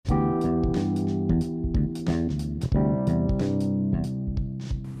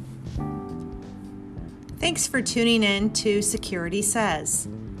Thanks for tuning in to Security Says.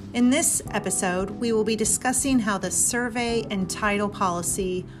 In this episode, we will be discussing how the survey and title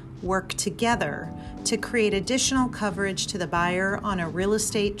policy work together to create additional coverage to the buyer on a real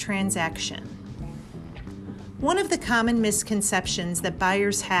estate transaction. One of the common misconceptions that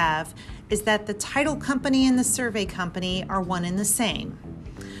buyers have is that the title company and the survey company are one and the same.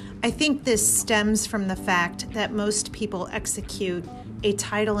 I think this stems from the fact that most people execute a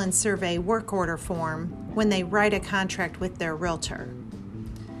title and survey work order form when they write a contract with their realtor.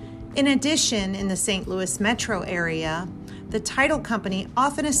 In addition, in the St. Louis metro area, the title company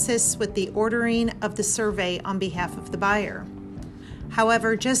often assists with the ordering of the survey on behalf of the buyer.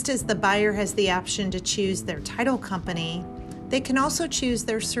 However, just as the buyer has the option to choose their title company, they can also choose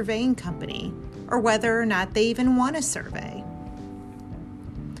their surveying company, or whether or not they even want a survey.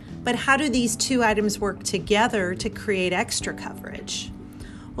 But how do these two items work together to create extra coverage?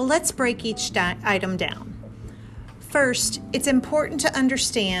 Well, let's break each item down. First, it's important to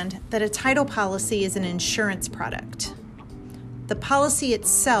understand that a title policy is an insurance product. The policy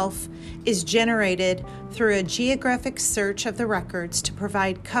itself is generated through a geographic search of the records to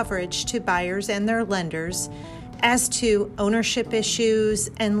provide coverage to buyers and their lenders as to ownership issues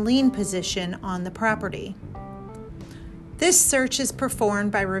and lien position on the property. This search is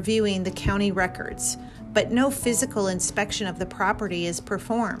performed by reviewing the county records, but no physical inspection of the property is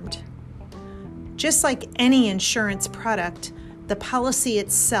performed. Just like any insurance product, the policy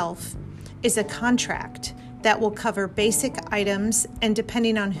itself is a contract that will cover basic items, and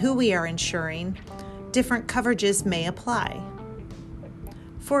depending on who we are insuring, different coverages may apply.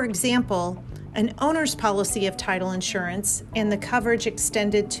 For example, an owner's policy of title insurance and the coverage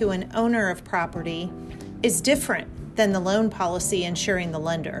extended to an owner of property is different than the loan policy insuring the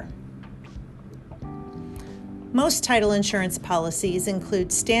lender. Most title insurance policies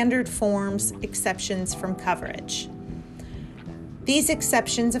include standard forms exceptions from coverage. These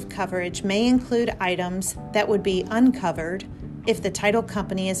exceptions of coverage may include items that would be uncovered if the title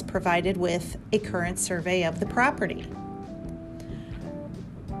company is provided with a current survey of the property.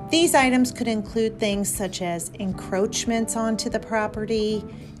 These items could include things such as encroachments onto the property,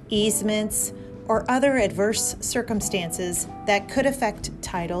 easements, or other adverse circumstances that could affect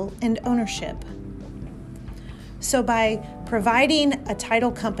title and ownership. So by providing a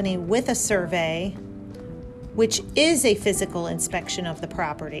title company with a survey, which is a physical inspection of the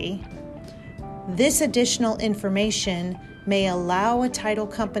property, this additional information may allow a title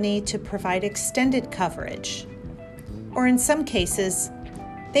company to provide extended coverage, or in some cases,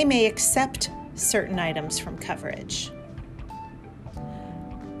 they may accept certain items from coverage.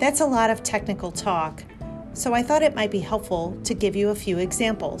 That's a lot of technical talk, so I thought it might be helpful to give you a few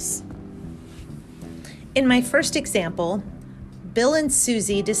examples. In my first example, Bill and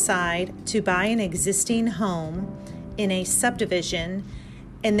Susie decide to buy an existing home in a subdivision,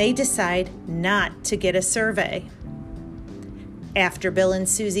 and they decide not to get a survey. After Bill and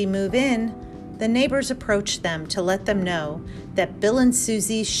Susie move in, the neighbors approach them to let them know that Bill and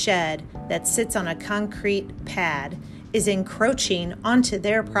Susie's shed that sits on a concrete pad is encroaching onto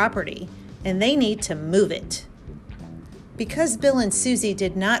their property, and they need to move it. Because Bill and Susie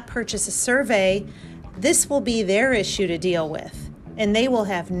did not purchase a survey, this will be their issue to deal with, and they will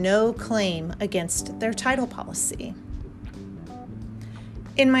have no claim against their title policy.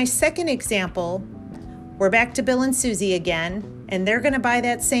 In my second example, we're back to Bill and Susie again, and they're going to buy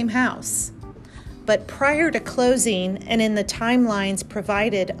that same house. But prior to closing and in the timelines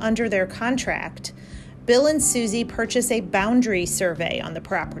provided under their contract, Bill and Susie purchase a boundary survey on the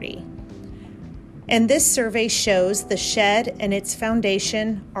property. And this survey shows the shed and its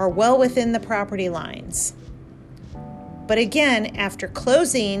foundation are well within the property lines. But again, after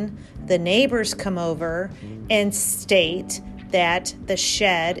closing, the neighbors come over and state that the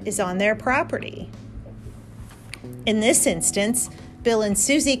shed is on their property. In this instance, Bill and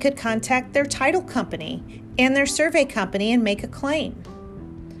Susie could contact their title company and their survey company and make a claim.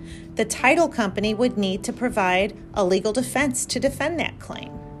 The title company would need to provide a legal defense to defend that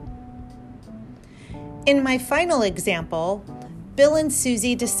claim. In my final example, Bill and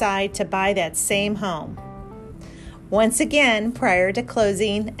Susie decide to buy that same home. Once again, prior to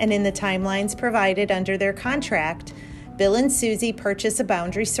closing and in the timelines provided under their contract, Bill and Susie purchase a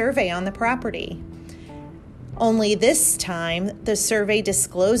boundary survey on the property. Only this time, the survey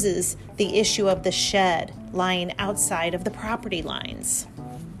discloses the issue of the shed lying outside of the property lines.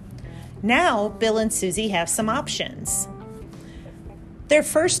 Now, Bill and Susie have some options. Their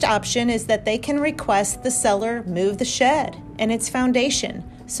first option is that they can request the seller move the shed and its foundation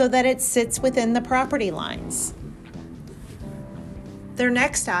so that it sits within the property lines. Their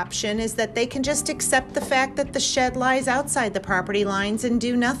next option is that they can just accept the fact that the shed lies outside the property lines and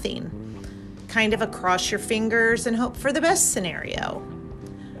do nothing. Kind of a cross your fingers and hope for the best scenario.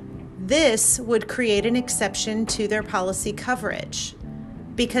 This would create an exception to their policy coverage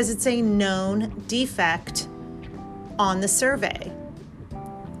because it's a known defect on the survey.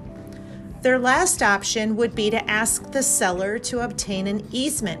 Their last option would be to ask the seller to obtain an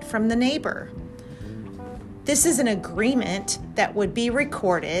easement from the neighbor. This is an agreement that would be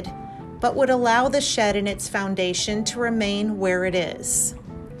recorded, but would allow the shed and its foundation to remain where it is.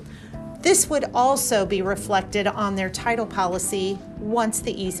 This would also be reflected on their title policy once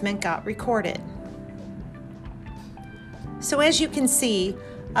the easement got recorded. So as you can see,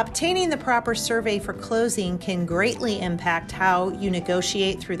 obtaining the proper survey for closing can greatly impact how you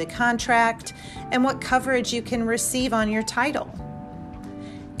negotiate through the contract and what coverage you can receive on your title.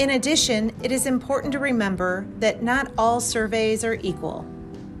 In addition, it is important to remember that not all surveys are equal.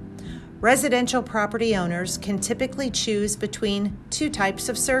 Residential property owners can typically choose between two types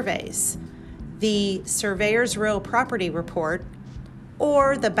of surveys: the Surveyor's Real Property Report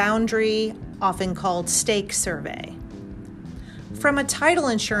or the Boundary, often called Stake Survey. From a title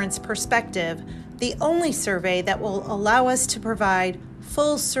insurance perspective, the only survey that will allow us to provide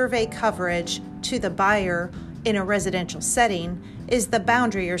full survey coverage to the buyer in a residential setting is the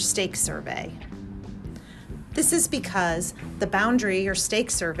Boundary or Stake Survey. This is because the Boundary or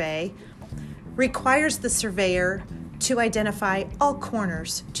Stake Survey requires the surveyor to identify all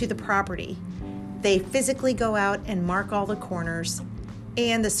corners to the property. They physically go out and mark all the corners,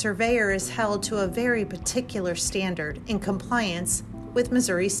 and the surveyor is held to a very particular standard in compliance with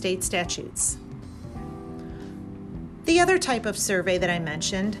Missouri state statutes. The other type of survey that I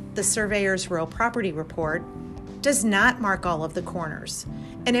mentioned, the Surveyor's Real Property Report, does not mark all of the corners,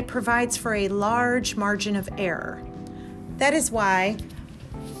 and it provides for a large margin of error. That is why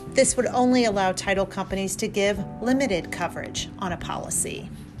this would only allow title companies to give limited coverage on a policy.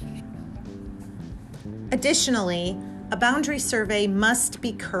 Additionally, a boundary survey must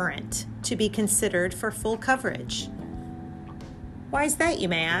be current to be considered for full coverage. Why is that, you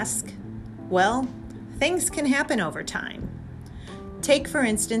may ask? Well, things can happen over time. Take, for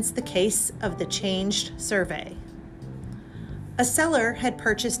instance, the case of the changed survey. A seller had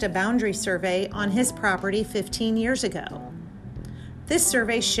purchased a boundary survey on his property 15 years ago. This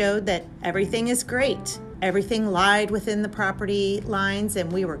survey showed that everything is great. Everything lied within the property lines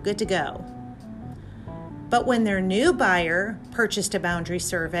and we were good to go. But when their new buyer purchased a boundary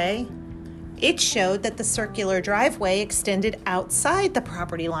survey, it showed that the circular driveway extended outside the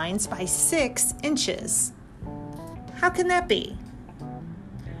property lines by 6 inches. How can that be?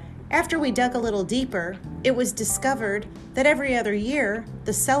 After we dug a little deeper, it was discovered that every other year,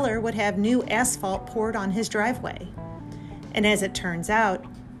 the seller would have new asphalt poured on his driveway. And as it turns out,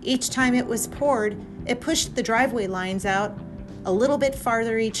 each time it was poured, it pushed the driveway lines out a little bit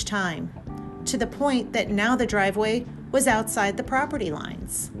farther each time, to the point that now the driveway was outside the property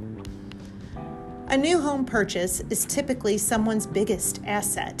lines. A new home purchase is typically someone's biggest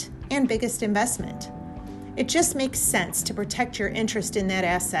asset and biggest investment. It just makes sense to protect your interest in that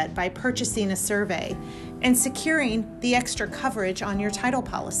asset by purchasing a survey and securing the extra coverage on your title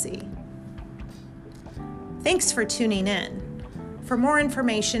policy. Thanks for tuning in. For more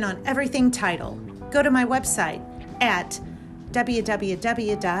information on everything title, go to my website at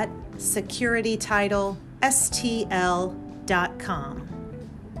www.securitytitlestl.com.